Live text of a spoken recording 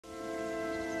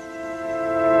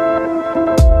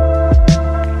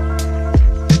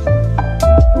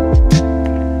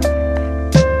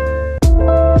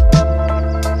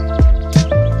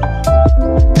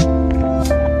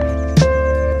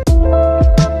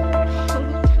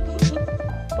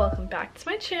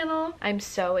channel. I'm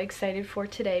so excited for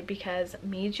today because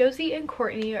me, Josie, and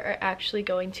Courtney are actually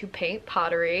going to paint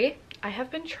pottery. I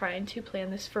have been trying to plan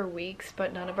this for weeks,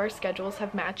 but none of our schedules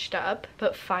have matched up.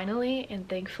 But finally and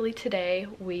thankfully today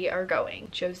we are going.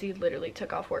 Josie literally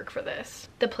took off work for this.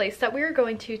 The place that we are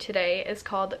going to today is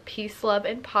called Peace, Love,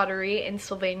 and Pottery in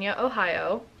Sylvania,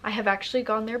 Ohio. I have actually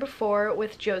gone there before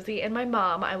with Josie and my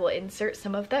mom. I will insert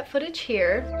some of that footage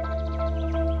here.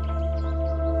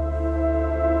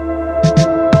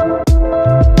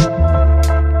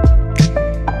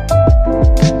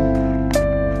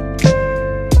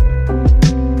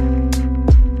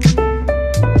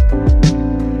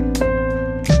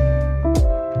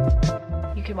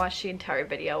 Watch the entire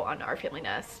video on Our Family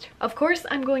Nest. Of course,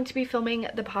 I'm going to be filming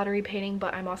the pottery painting,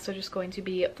 but I'm also just going to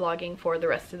be vlogging for the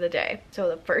rest of the day. So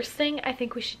the first thing I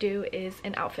think we should do is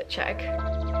an outfit check. Your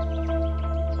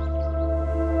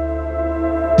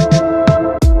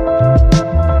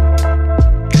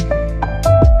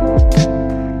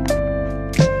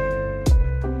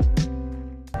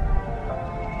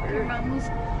mom was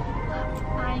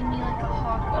eyeing me like a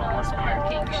hawk when I was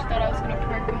parking. She thought I was gonna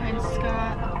park behind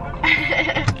Scott.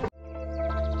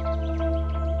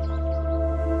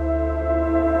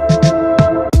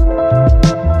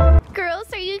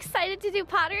 Girls, are you excited to do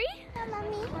pottery? Yeah,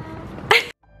 Mommy.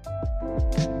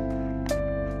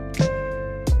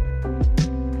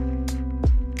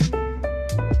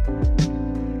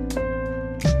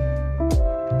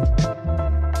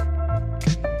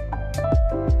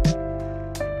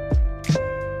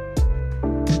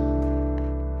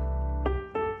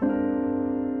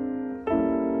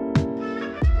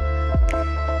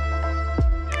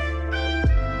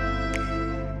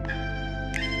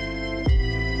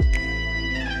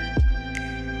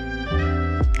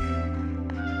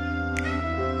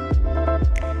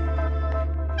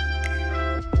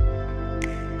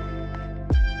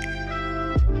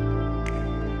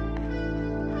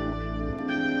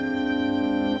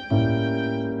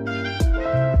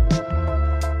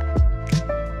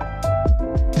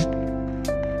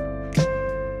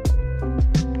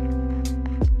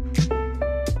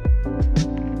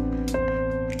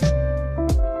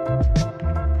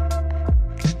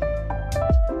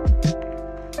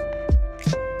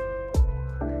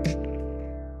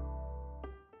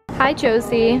 Hi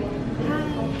Josie. Hi.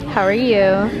 How are you?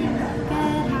 Good. How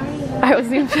are you? I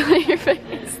wasn't even feeling your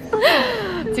face.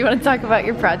 Do you want to talk about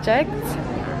your project?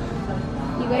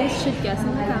 You guys should guess in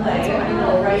the comments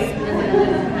what it is.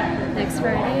 And then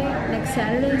next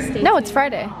Saturday, stay tuned. No, it's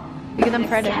Friday. We get them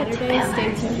Friday. Saturday,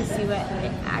 stay tuned to see what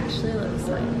it actually looks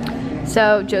like.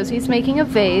 So Josie's making a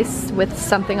vase with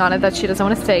something on it that she doesn't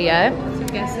want to say yet. So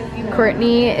guess if you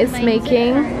Courtney is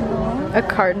making a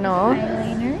cardinal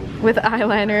with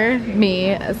eyeliner.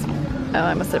 Me as oh,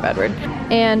 I must have a bad word.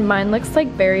 And mine looks like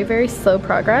very, very slow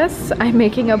progress. I'm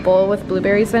making a bowl with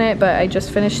blueberries in it, but I just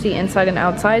finished the inside and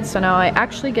outside, so now I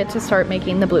actually get to start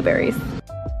making the blueberries.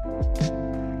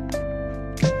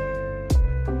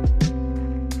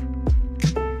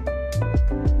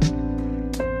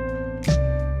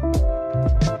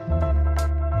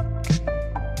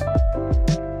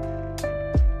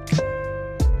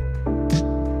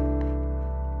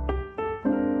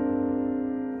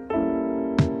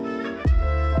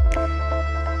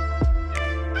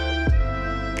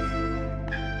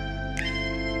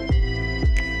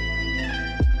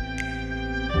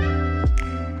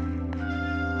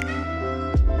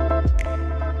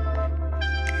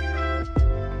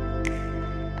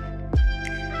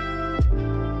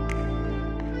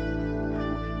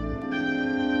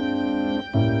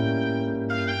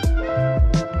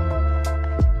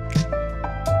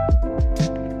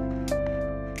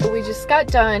 We just got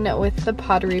done with the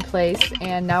pottery place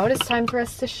and now it is time for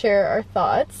us to share our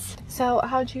thoughts. So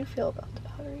how'd you feel about the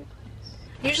pottery place?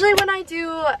 Usually when I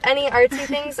do any artsy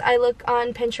things, I look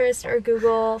on Pinterest or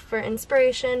Google for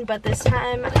inspiration, but this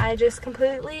time I just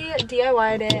completely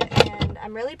DIY'd it and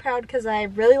I'm really proud because I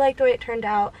really like the way it turned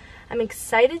out. I'm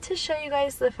excited to show you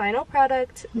guys the final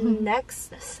product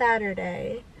next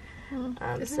Saturday.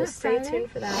 So stay tuned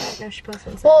for that. No, she posts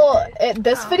on Saturday. Well,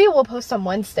 this video will post on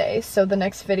Wednesday, so the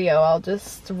next video I'll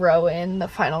just throw in the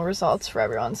final results for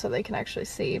everyone so they can actually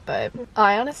see. But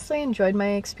I honestly enjoyed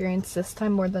my experience this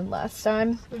time more than last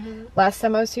time. Last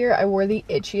time I was here, I wore the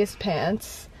itchiest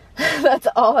pants. That's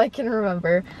all I can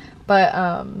remember. But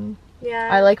yeah,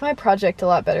 I like my project a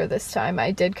lot better this time.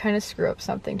 I did kind of screw up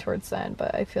something towards the end,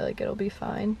 but I feel like it'll be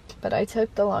fine. But I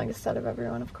took the longest out of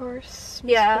everyone, of course.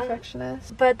 Yeah.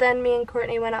 Perfectionist. But then me and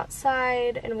Courtney went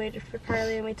outside and waited for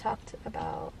Karli and we talked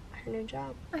about her new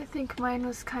job. I think mine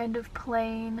was kind of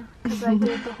plain because I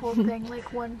did the whole thing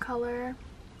like one color.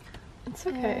 It's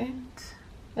okay. And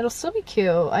It'll still be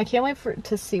cute. I can't wait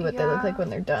to see what they look like when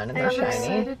they're done and they're shiny. I'm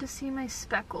excited to see my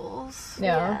speckles.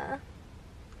 Yeah.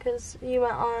 Because you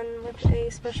went on with a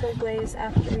special glaze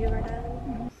after you were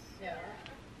done. Yeah.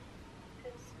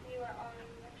 Because you went on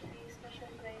with a special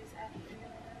glaze after you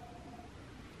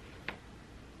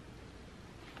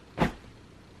were done.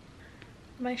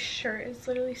 My shirt is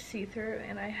literally see-through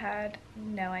and I had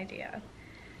no idea.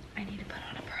 I need to put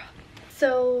on a bra.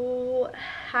 So,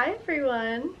 hi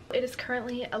everyone. It is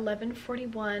currently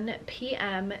 11:41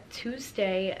 p.m.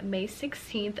 Tuesday, May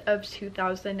 16th of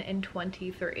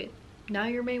 2023. Now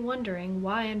you may be wondering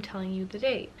why I'm telling you the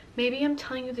date. Maybe I'm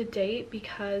telling you the date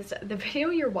because the video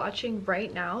you're watching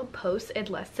right now posts in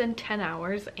less than 10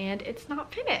 hours and it's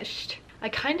not finished. I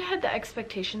kind of had the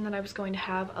expectation that I was going to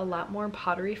have a lot more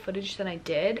pottery footage than I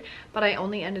did, but I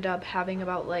only ended up having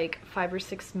about like 5 or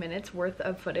 6 minutes worth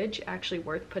of footage actually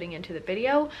worth putting into the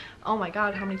video. Oh my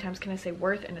god, how many times can I say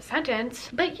worth in a sentence?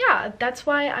 But yeah, that's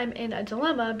why I'm in a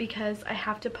dilemma because I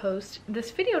have to post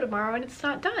this video tomorrow and it's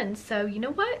not done. So you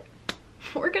know what?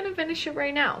 We're gonna finish it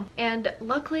right now. And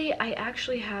luckily I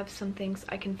actually have some things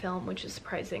I can film, which is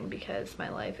surprising because my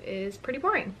life is pretty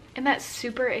boring. And that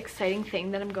super exciting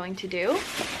thing that I'm going to do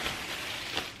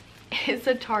is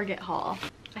a Target haul.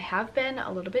 I have been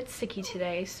a little bit sicky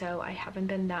today, so I haven't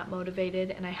been that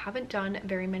motivated and I haven't done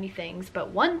very many things,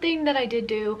 but one thing that I did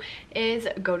do is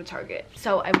go to Target.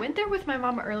 So I went there with my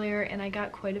mom earlier and I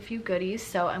got quite a few goodies,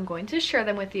 so I'm going to share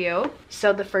them with you.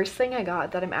 So the first thing I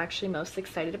got that I'm actually most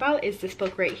excited about is this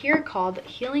book right here called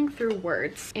Healing Through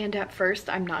Words. And at first,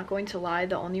 I'm not going to lie,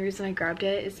 the only reason I grabbed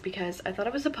it is because I thought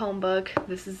it was a poem book.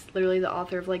 This is literally the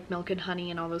author of like Milk and Honey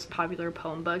and all those popular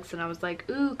poem books, and I was like,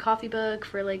 ooh, coffee book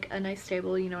for like a nice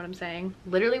table, you know what I'm saying?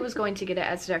 Literally was going to get it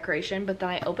as a decoration, but then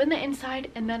I opened the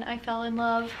inside and then I fell in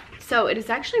love. So it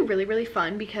is actually really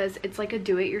fun because it's like a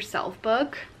do-it-yourself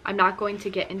book. I'm not going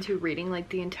to get into reading like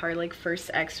the entire like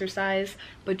first exercise,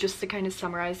 but just to kind of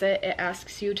summarize it, it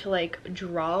asks you to like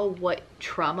draw what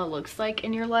trauma looks like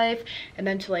in your life and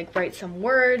then to like write some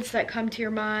words that come to your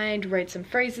mind, write some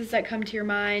phrases that come to your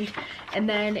mind, and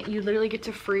then you literally get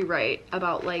to free write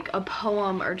about like a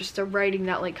poem or just a writing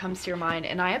that like comes to your mind.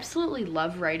 And I absolutely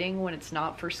love writing when it's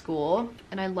not for school,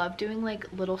 and I love doing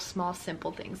like little small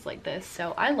simple things like this.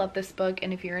 So I love this book,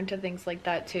 and if you're into things like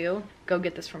that too, go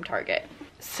get this from Target.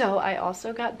 So I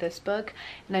also got this book,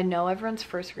 and I know everyone's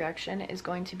first reaction is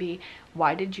going to be,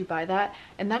 why did you buy that?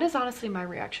 And that is honestly my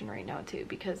reaction right now too,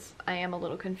 because I am a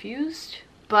little confused,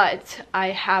 but I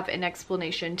have an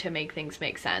explanation to make things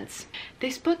make sense.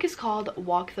 This book is called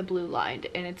Walk the Blue Line,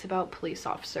 and it's about police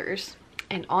officers.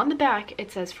 And on the back,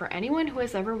 it says, for anyone who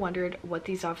has ever wondered what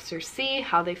these officers see,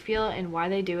 how they feel, and why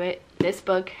they do it, this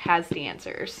book has the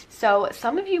answers. So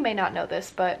some of you may not know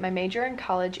this, but my major in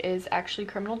college is actually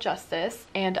criminal justice,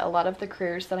 and a lot of the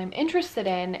careers that I'm interested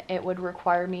in, it would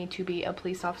require me to be a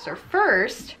police officer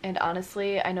first. And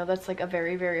honestly, I know that's like a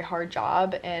very hard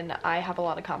job, and I have a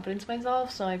lot of confidence in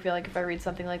myself, so I feel like if I read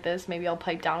something like this, maybe I'll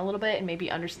pipe down a little bit and maybe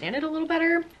understand it a little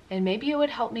better, and maybe it would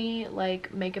help me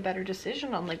like make a better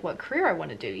decision on like what career I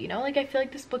want to do, you know? Like I feel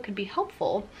like this book could be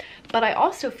helpful, but I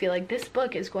also feel like this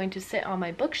book is going to sit on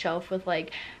my bookshelf with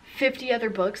like 50 other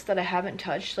books that I haven't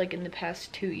touched like in the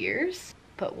past 2 years,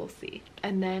 but we'll see.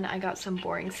 And then I got some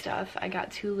boring stuff. I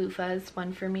got 2 loofahs,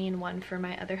 one for me and one for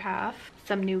my other half.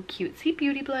 Some new cutesy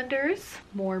beauty blenders.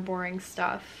 More boring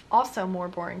stuff. Also more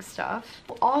boring stuff.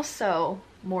 Also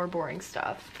more boring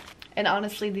stuff. And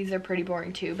honestly, these are pretty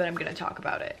boring too, but I'm gonna talk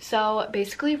about it. So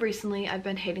basically recently I've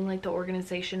been hating like the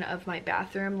organization of my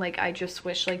bathroom. Like I just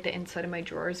wish like the inside of my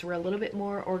drawers were a little bit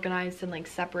more organized and like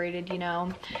separated, you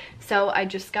know? So I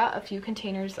just got a few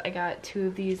containers. I got 2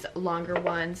 of these longer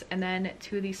ones and then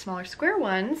 2 of these smaller square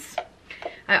ones.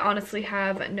 I honestly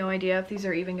have no idea if these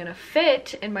are even gonna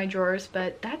fit in my drawers,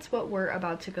 but that's what we're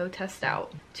about to go test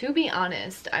out. To be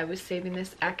honest, I was saving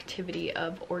this activity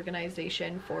of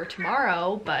organization for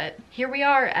tomorrow, but here we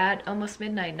are at almost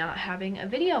midnight not having a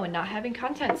video and not having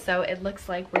content, so it looks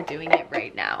like we're doing it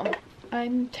right now.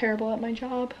 I'm terrible at my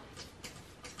job.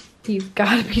 You've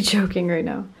gotta be joking right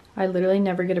now. I literally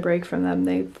never get a break from them.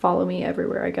 They follow me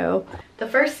everywhere I go. The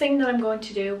first thing that I'm going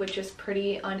to do, which is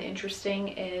pretty uninteresting,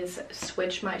 is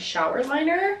switch my shower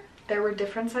liner. There were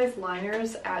different size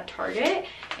liners at Target,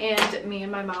 and me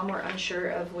and my mom were unsure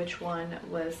of which one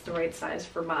was the right size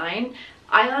for mine.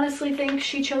 I honestly think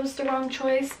she chose the wrong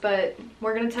choice, but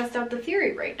we're gonna test out the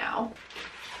theory right now.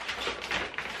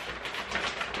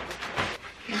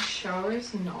 My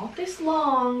shower's not this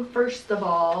long, first of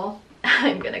all.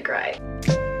 I'm gonna cry.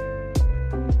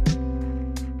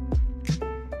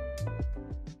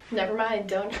 Never mind,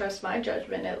 don't trust my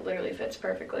judgment. It literally fits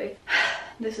perfectly.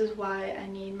 This is why I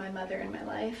need my mother in my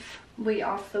life. We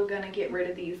also gonna get rid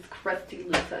of these crusty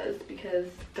loofahs because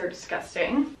they're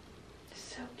disgusting.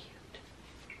 So cute.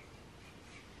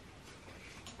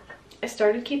 I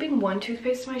started keeping one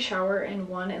toothpaste in my shower and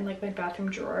one in like my bathroom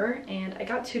drawer, and I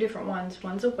got two different ones.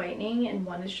 One's a whitening and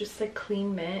one is just like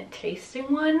clean mint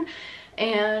tasting one,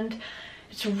 and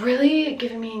it's really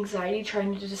giving me anxiety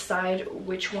trying to decide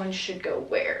which one should go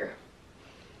where.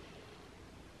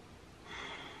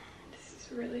 This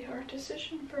is a really hard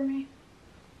decision for me.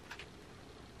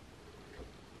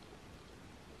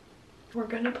 We're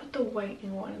gonna put the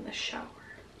whitening one in the shower,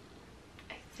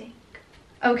 I think.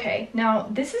 Okay, now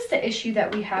this is the issue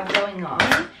that we have going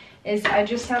on, is I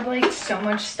just have like so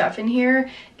much stuff in here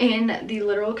in the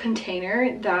literal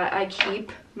container that I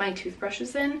keep my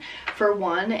toothbrushes in. For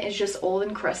one, it's just old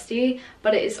and crusty,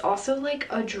 but it is also like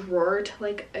a drawer to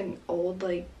like an old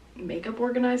like makeup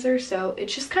organizer, so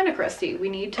it's just kind of crusty. We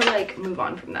need to like move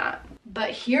on from that. But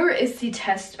here is the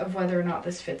test of whether or not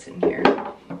this fits in here.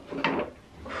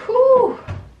 Whew!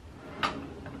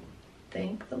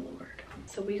 Thank the Lord.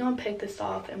 So we're gonna pick this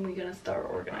off and we're gonna start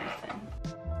organizing.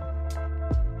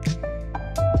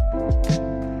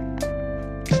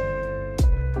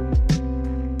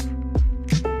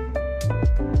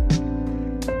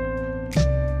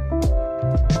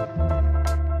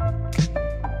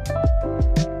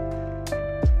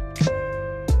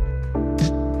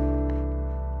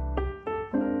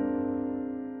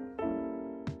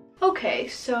 Okay,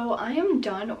 so I am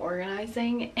done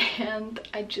organizing and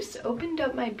I just opened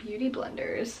up my beauty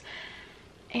blenders,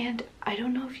 and I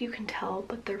don't know if you can tell,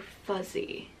 but they're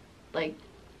fuzzy. Like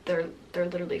they're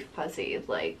literally fuzzy.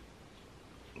 Like,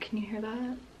 can you hear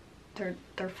that?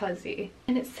 They're fuzzy.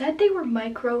 And it said they were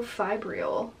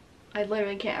microfibrial. I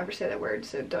literally can't ever say that word,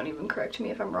 so don't even correct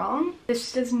me if I'm wrong.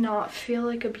 This does not feel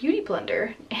like a beauty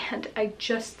blender, and I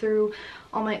just threw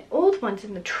all my old ones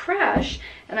in the trash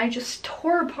and I just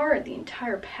tore apart the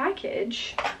entire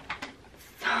package.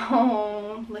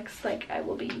 So looks like I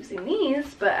will be using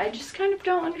these, but I just kind of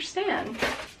don't understand.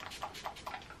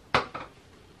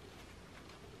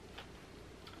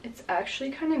 It's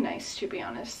actually kind of nice, to be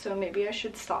honest, so maybe I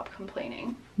should stop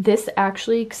complaining. This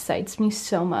actually excites me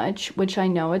so much, which I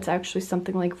know it's actually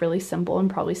something like really simple and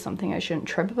probably something I shouldn't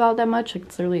trip about that much. Like,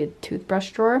 it's literally a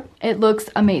toothbrush drawer. It looks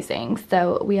amazing.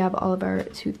 So we have all of our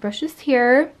toothbrushes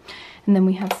here, and then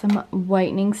we have some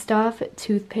whitening stuff,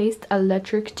 toothpaste,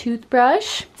 electric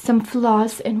toothbrush, some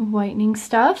floss and whitening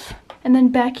stuff. And then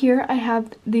back here I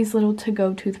have these little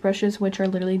to-go toothbrushes, which are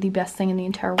literally the best thing in the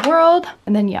entire world.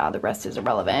 And then yeah, the rest is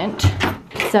irrelevant.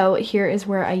 So here is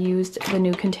where I used the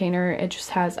new container. It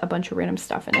just has a bunch of random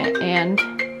stuff in it, and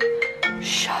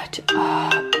shut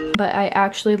up. But I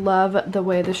actually love the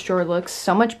way this drawer looks.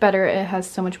 So much better. It has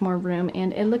so much more room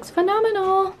and it looks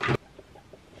phenomenal.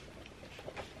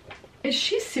 Is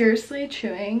she seriously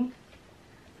chewing?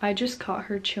 I just caught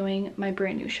her chewing my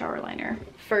brand new shower liner.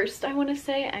 First, I want to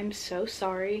say I'm so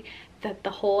sorry that the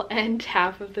whole end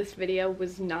half of this video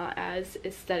was not as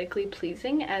aesthetically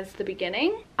pleasing as the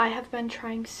beginning. I have been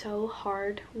trying so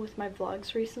hard with my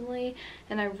vlogs recently,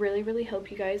 and I really hope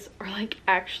you guys are like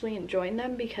actually enjoying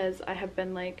them, because I have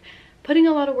been like putting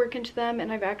a lot of work into them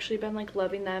and I've actually been like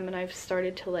loving them, and I've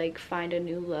started to like find a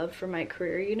new love for my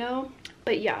career, you know?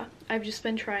 But yeah, I've just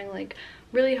been trying like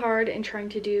really hard and trying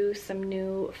to do some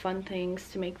new fun things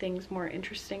to make things more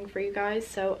interesting for you guys.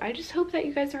 So I just hope that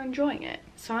you guys are enjoying it.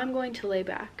 So I'm going to lay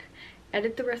back,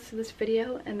 edit the rest of this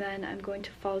video, and then I'm going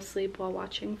to fall asleep while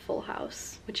watching Full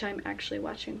House, which I'm actually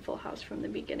watching Full House from the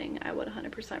beginning. I would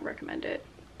 100% recommend it.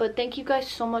 But thank you guys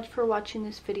so much for watching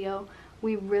this video.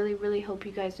 We really hope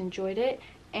you guys enjoyed it,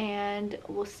 and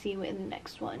we'll see you in the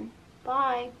next one.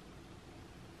 Bye.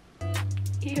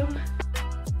 Ew.